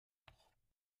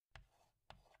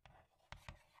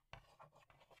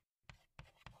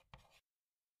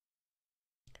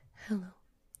Hello,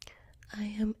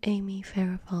 I am Amy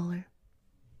Farrah Fowler.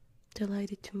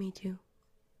 Delighted to meet you.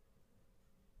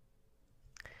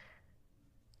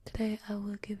 Today I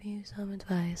will give you some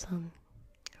advice on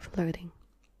flirting.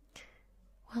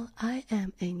 Well, I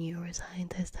am a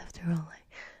neuroscientist after all.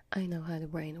 I know how the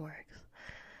brain works.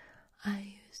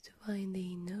 I used to find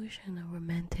the notion of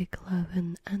romantic love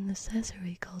an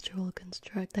unnecessary cultural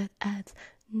construct that adds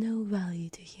no value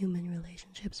to human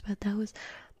relationships, but that was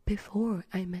before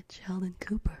I met Sheldon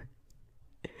Cooper.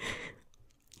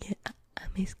 Yeah,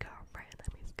 I'm his girlfriend.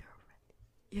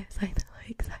 Yes, I know,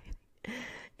 exciting.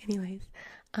 Anyways,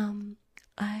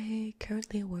 I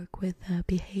currently work with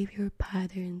behavior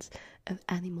patterns of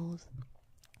animals,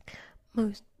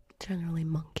 most generally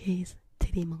monkeys,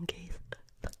 titty monkeys,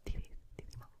 titty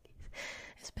monkeys,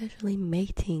 especially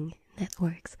mating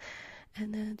networks.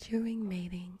 And during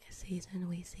mating season,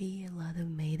 we see a lot of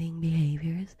mating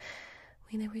behaviors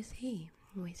we never see.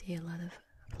 We see a lot of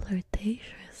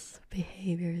flirtatious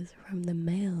behaviors from the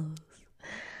males.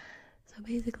 So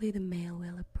basically, the male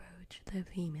will approach the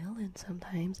female, and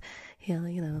sometimes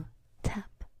he'll,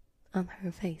 tap on her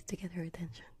face to get her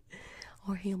attention.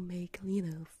 Or he'll make,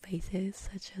 faces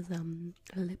such as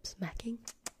lip smacking,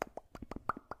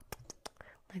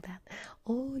 like that.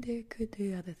 Or there could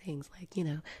be other things like,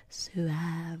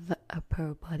 suave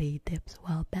upper body dips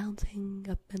while bouncing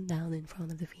up and down in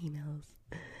front of the females.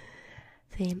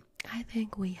 See, I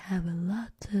think we have a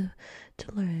lot to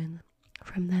learn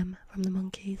from them, from the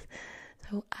monkeys.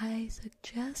 So I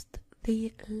suggest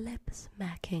the lip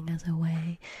smacking as a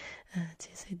way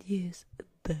to seduce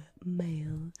the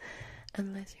male.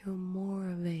 Unless you're more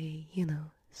of a,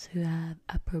 suave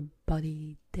upper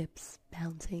body dips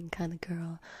bouncing kind of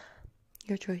girl.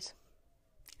 Your choice.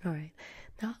 Alright,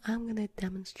 now I'm gonna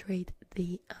demonstrate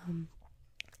the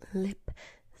lip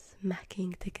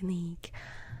smacking technique.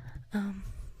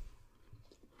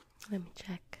 Let me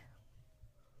check.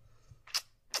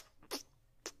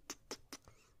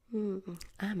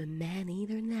 I'm a man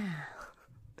eater now.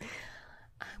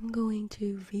 I'm going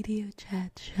to video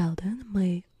chat Sheldon,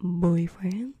 my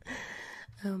boyfriend.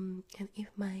 And if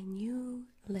my new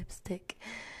lipstick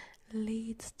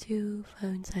leads to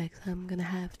phone sex, I'm gonna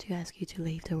have to ask you to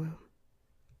leave the room.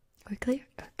 We're clear?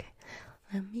 Okay.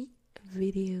 Let me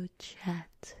video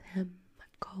chat him,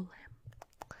 call him.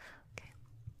 Okay.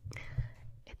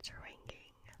 It's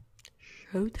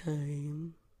ringing.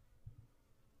 Showtime.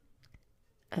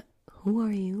 Who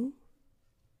are you?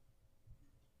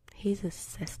 His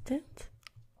assistant?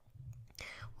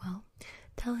 Well,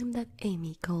 tell him that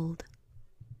Amy called.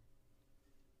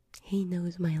 He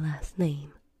knows my last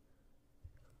name.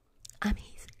 I'm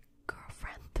his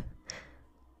girlfriend.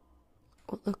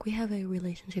 Well, look, we have a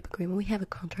relationship agreement. We have a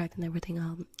contract and everything.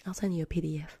 I'll send you a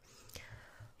PDF.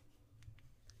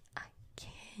 I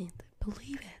can't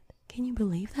believe it. Can you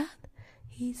believe that?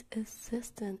 His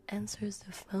assistant answers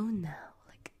the phone now.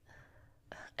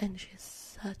 And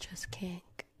she's such a skank.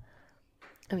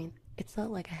 I mean, it's not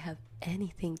like I have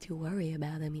anything to worry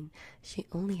about. I mean, she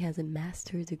only has a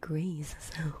master's degree,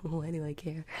 so why do I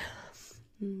care?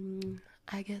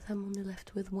 I guess I'm only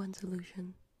left with one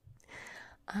solution.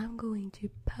 I'm going to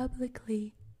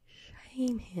publicly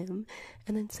shame him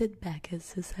and then sit back as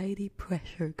society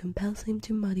pressure compels him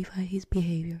to modify his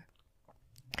behavior.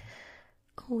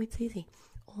 Oh, it's easy.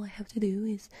 All I have to do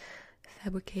is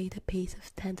fabricate a piece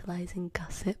of tantalizing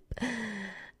gossip,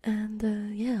 and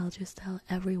I'll just tell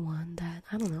everyone that,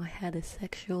 I don't know, I had a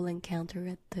sexual encounter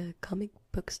at the comic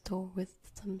book store with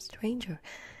some stranger.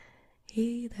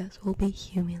 He thus will be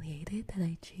humiliated that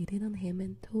I cheated on him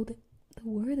and told the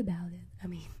word about it. I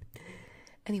mean,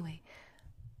 anyway,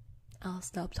 I'll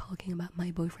stop talking about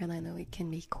my boyfriend. I know it can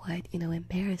be quite,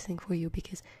 embarrassing for you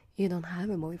because you don't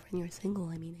have a boyfriend, you're single.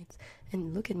 I mean,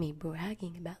 and look at me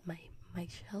bragging about my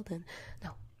Sheldon.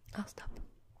 No, I'll stop.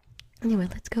 Anyway,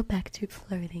 let's go back to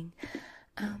flirting.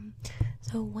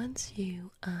 So once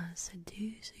you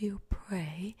seduce your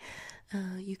prey,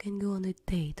 you can go on a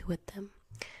date with them.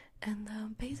 And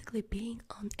basically being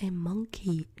on a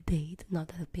monkey date, not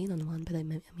that I've been on one, but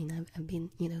I've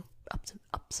been,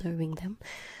 observing them.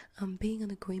 Being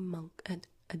on a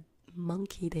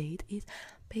monkey date is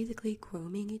basically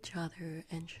grooming each other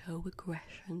and show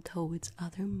aggression towards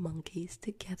other monkeys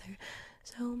together.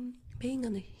 So being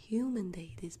on a human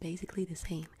date is basically the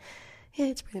same. Yeah,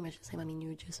 it's pretty much the same. I mean,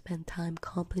 you just spend time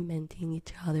complimenting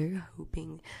each other,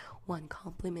 hoping one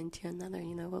compliment to another,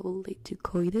 what will lead to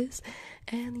coitus,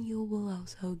 and you will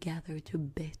also gather to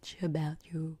bitch about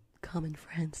your common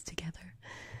friends together.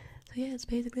 So yeah, it's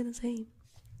basically the same.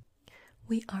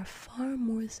 We are far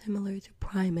more similar to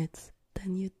primates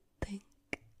than you'd think.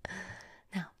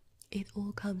 Now, it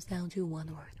all comes down to one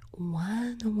word.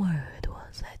 One word will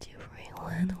set you free.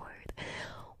 One word.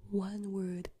 One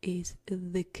word is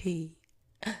the key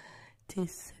to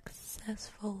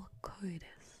successful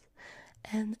coitus.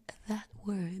 And that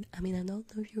word, I mean, I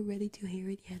don't know if you're ready to hear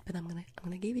it yet, but I'm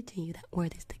gonna give it to you. That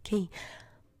word is the key.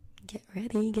 Get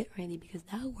ready, because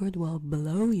that word will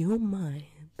blow your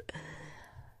mind.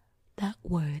 That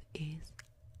word is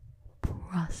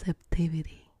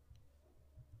proceptivity.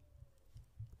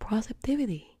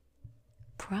 Proceptivity.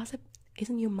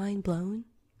 Isn't your mind blown?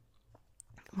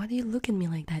 Why do you look at me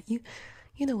like that? You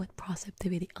know what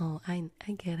proceptivity? Oh, I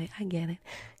get it.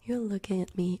 You're looking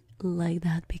at me like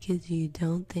that because you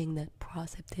don't think that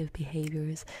proceptive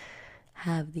behaviors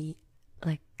have the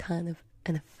kind of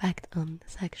an effect on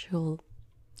sexual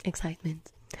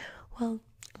excitement. Well,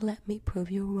 let me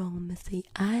prove you wrong, Missy.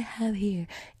 I have here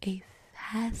a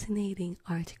fascinating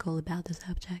article about the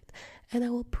subject, and I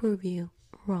will prove you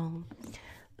wrong.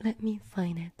 Let me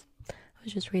find it. I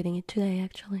was just reading it today,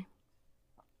 actually.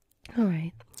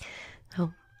 Alright,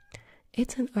 so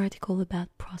it's an article about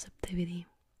proceptivity.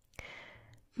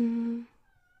 Don't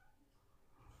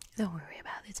worry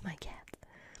about it, it's my cat.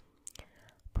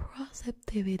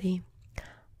 Proceptivity,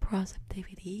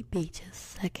 Beach's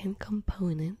second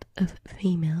component of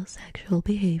female sexual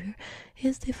behavior,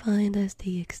 is defined as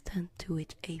the extent to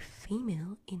which a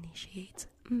female initiates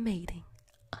mating.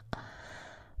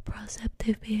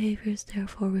 Proceptive behaviors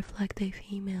therefore reflect a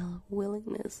female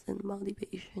willingness and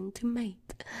motivation to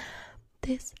mate.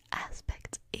 This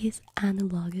aspect is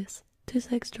analogous to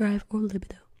sex drive or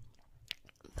libido.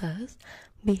 Thus,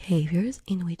 behaviors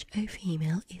in which a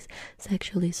female is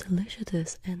sexually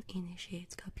solicitous and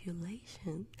initiates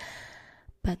copulation,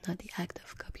 but not the act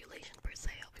of copulation per se,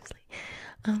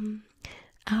 obviously,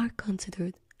 are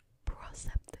considered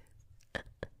proceptive.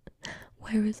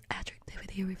 Whereas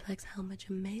attractivity reflects how much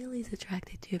a male is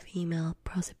attracted to a female,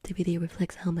 proceptivity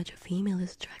reflects how much a female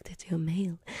is attracted to a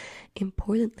male.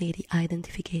 Importantly, the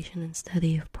identification and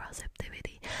study of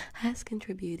proceptivity has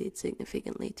contributed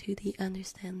significantly to the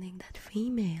understanding that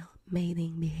female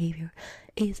mating behavior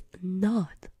is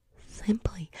not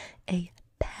simply a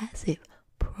passive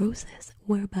process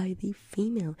whereby the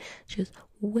female just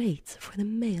waits for the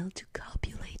male to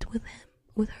copulate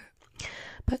with her,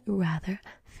 but rather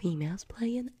females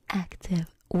play an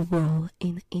active role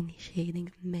in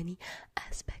initiating many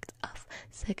aspects of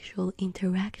sexual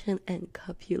interaction and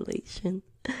copulation.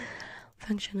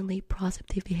 Functionally,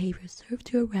 proceptive behaviors serve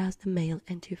to arouse the male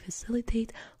and to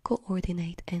facilitate,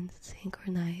 coordinate, and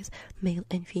synchronize male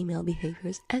and female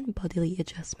behaviors and bodily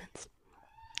adjustments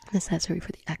necessary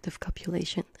for the act of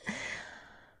copulation.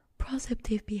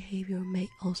 Proceptive behavior may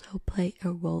also play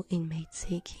a role in mate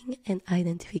seeking and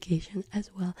identification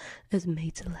as well as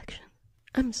mate selection.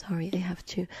 I'm sorry, I have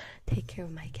to take care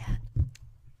of my cat.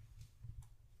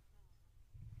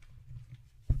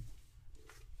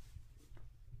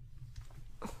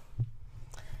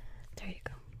 There you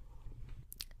go.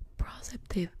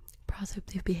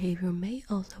 Proceptive behavior may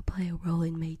also play a role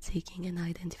in mate seeking and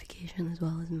identification as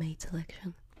well as mate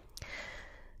selection.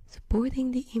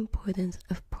 Supporting the importance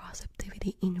of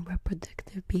proceptivity in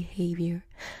reproductive behavior,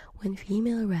 when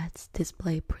female rats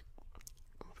display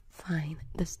fine,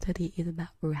 the study is about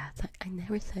rats. I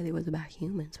never said it was about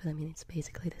humans, but I mean it's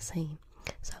basically the same.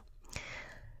 So,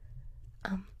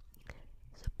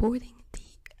 supporting the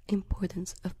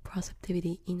importance of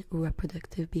proceptivity in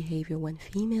reproductive behavior, when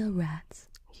female rats,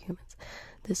 humans,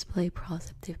 display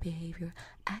proceptive behavior,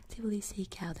 actively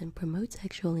seek out and promote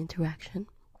sexual interaction.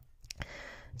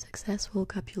 Successful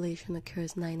copulation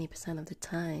occurs 90% of the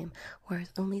time,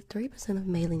 whereas only 3% of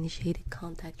male-initiated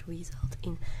contact result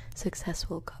in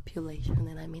successful copulation.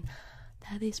 And I mean,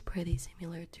 that is pretty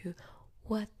similar to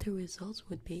what the results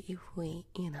would be if we,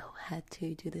 had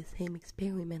to do the same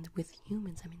experiment with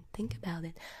humans. I mean, think about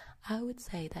it. I would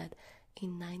say that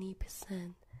in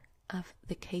 90% of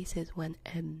the cases when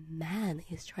a man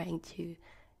is trying to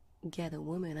get a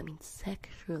woman, I mean,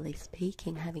 sexually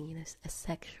speaking, having a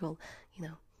sexual,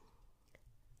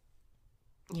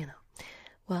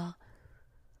 well,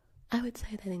 I would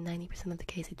say that in 90% of the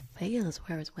case it fails,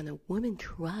 whereas when a woman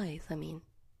tries, I mean,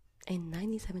 in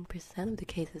 97% of the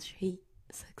cases she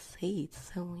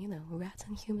succeeds. So, rats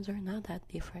and humans are not that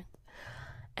different.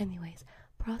 Anyways,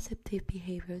 proceptive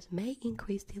behaviors may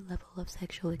increase the level of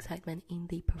sexual excitement in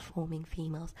the performing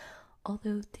females,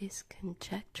 although this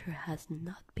conjecture has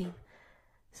not been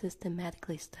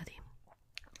systematically studied.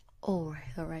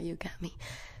 Alright, you got me.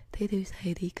 They do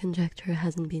say the conjecture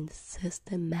hasn't been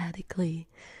systematically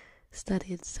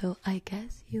studied, so I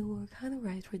guess you were kind of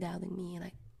right for doubting me,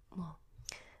 and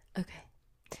okay.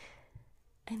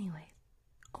 Anyway,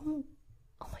 Oh,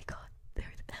 oh my god.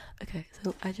 There it is. Okay,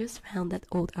 so I just found that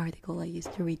old article I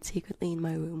used to read secretly in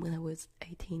my room when I was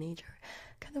a teenager.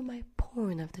 Kind of my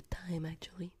porn of the time,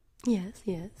 actually. Yes,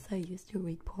 I used to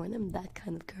read porn. I'm that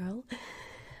kind of girl.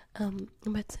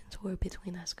 But since we're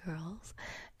between us girls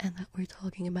and that we're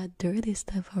talking about dirty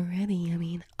stuff already, I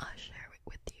mean, I'll share it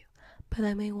with you. But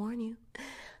I may warn you,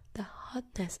 the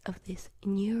hotness of this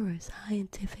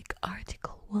neuroscientific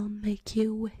article will make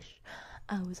you wish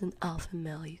I was an alpha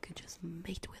male you could just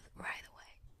mate with right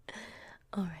away.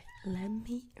 Alright, let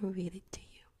me read it to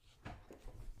you.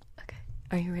 Okay,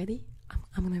 are you ready?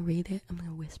 I'm gonna read it, I'm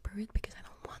gonna whisper it because I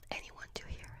don't want anyone to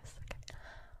hear us. Okay.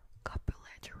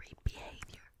 Copulatory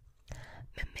behavior.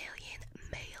 Mammalian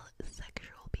male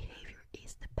sexual behavior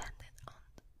is dependent on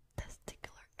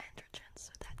testicular androgens,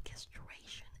 so that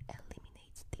castration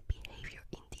eliminates the behavior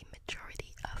in the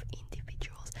majority of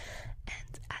individuals,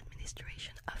 and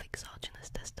administration of exogenous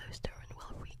testosterone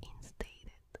will reinstate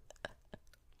it.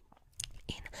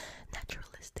 In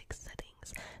naturalistic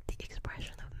settings, the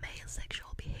expression of male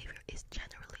sexual behavior is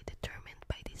generally determined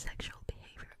by the sexual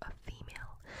behavior of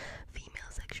female.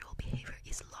 Female sexual behavior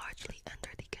is largely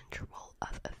under the control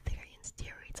of ovarian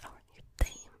steroids,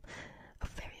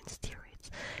 ovarian steroids,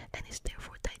 and is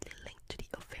therefore tightly linked to the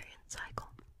ovarian cycle.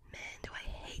 Man, do I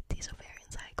hate this ovarian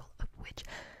cycle, of which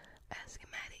a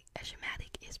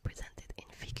schematic is presented in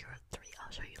figure 3.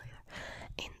 I'll show you later.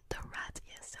 In the rat,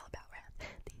 yes, still about rat.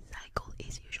 The cycle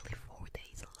is usually 4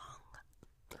 days long.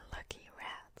 Lucky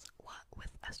rats. What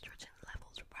with estrogen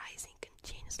levels rising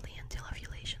continuously until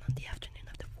ovulation on the afternoon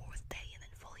of the 4th day and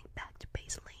then falling back to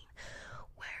baseline.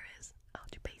 Whereas,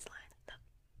 to baseline, not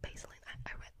baseline,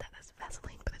 I read that as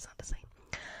Vaseline, but it's not the same.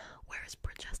 Whereas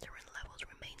progesterone levels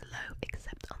remain low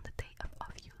except on the day of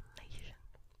ovulation.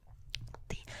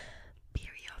 The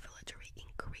periovulatory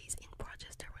increase in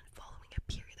progesterone following a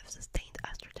period of sustained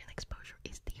estrogen exposure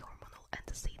is the hormonal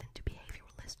antecedent to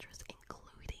behavioral estrus,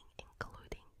 including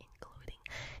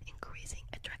increasing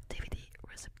attractivity,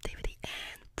 receptivity,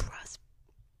 and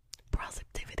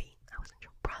proceptivity. I wasn't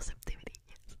sure. Proceptivity,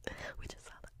 yes. We just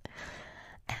saw that.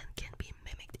 And can be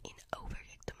mimicked in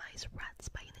ovariectomized rats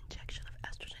by an injection of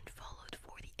estrogen followed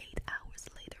 48 hours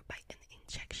later by an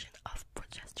injection of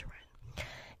progesterone.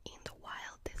 In the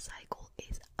wild, this cycle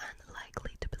is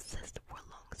unlikely to persist for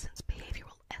long, since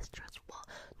behavioral estrus will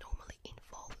normally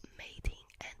involve mating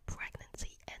and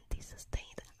pregnancy, and the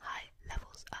sustained high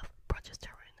levels of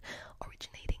progesterone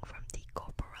originating from the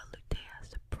corpora lutea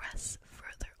suppress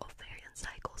further ovarian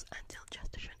cycles until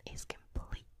gestation is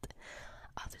complete.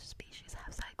 Other species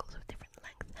have cycles of different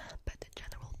lengths, but the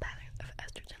general pattern of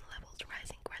estrogen levels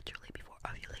rising gradually before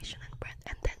ovulation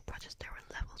and then progesterone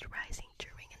levels rising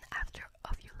during and after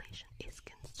ovulation is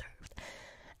conserved.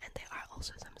 And there are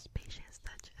also some species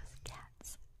such as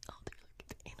cats,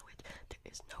 in which there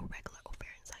is no regular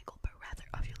ovarian cycle, but rather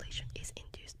ovulation is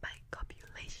induced by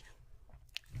copulation.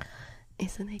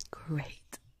 Isn't it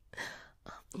great?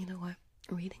 You know what?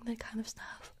 Reading that kind of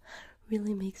stuff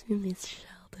really makes me miss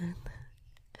Sheldon.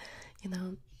 You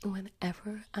know,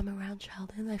 whenever I'm around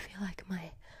Sheldon, I feel like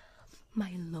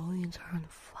my loins are on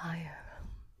fire.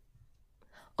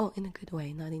 Oh, in a good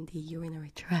way, not in the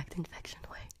urinary tract infection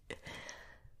way.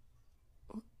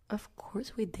 Of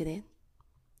course we did it.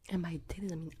 And by did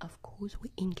it, I mean, of course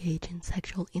we engage in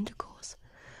sexual intercourse.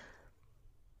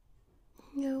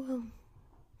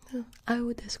 I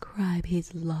would describe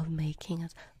his lovemaking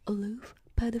as aloof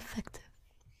but effective.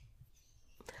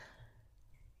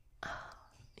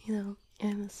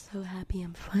 I'm so happy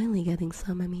I'm finally getting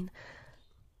some.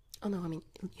 You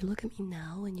look at me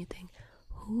now and you think,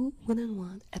 who wouldn't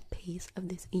want a piece of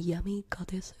this yummy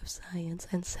goddess of science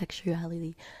and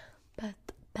sexuality? But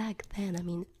back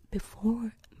then,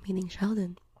 before meeting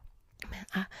Sheldon, man,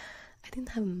 I didn't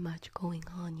have much going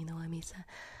on,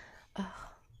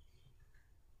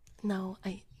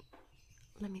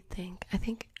 let me think.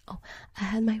 I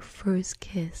had my first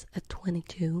kiss at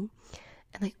 22,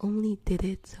 and I only did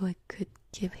it so I could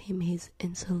give him his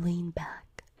insulin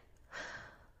back.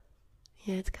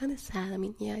 Yeah, it's kind of sad. I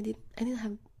didn't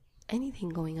have anything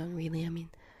going on really.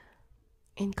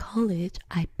 In college,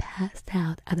 I passed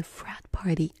out at a frat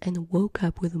party and woke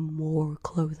up with more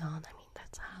clothes on.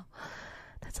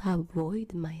 That's how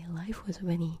void my life was of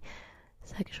any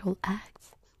sexual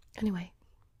acts. Anyway,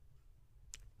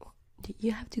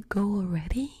 you have to go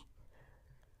already?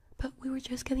 But we were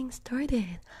just getting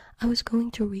started. I was going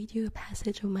to read you a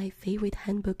passage of my favorite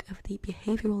handbook of the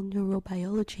behavioral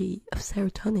neurobiology of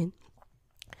serotonin.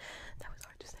 That was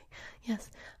hard to say. Yes.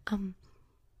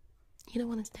 You don't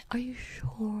want to stay? Are you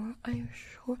sure? Are you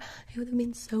sure? It would have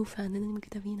been so fun, and then we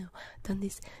could have, done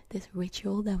this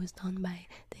ritual that was done by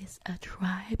this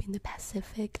tribe in the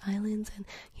Pacific Islands, and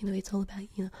it's all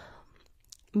about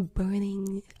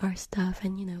burning our stuff,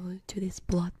 and to this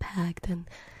blood pact, and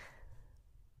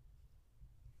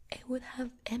it would have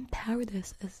empowered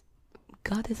us as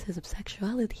goddesses of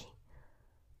sexuality.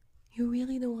 You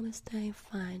really don't want to stay?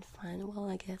 Fine. Well,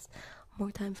 I guess more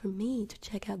time for me to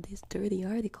check out these dirty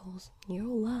articles. You're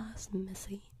lost,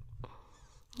 Missy.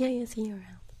 Yeah, see you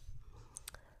around.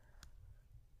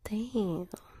 Damn.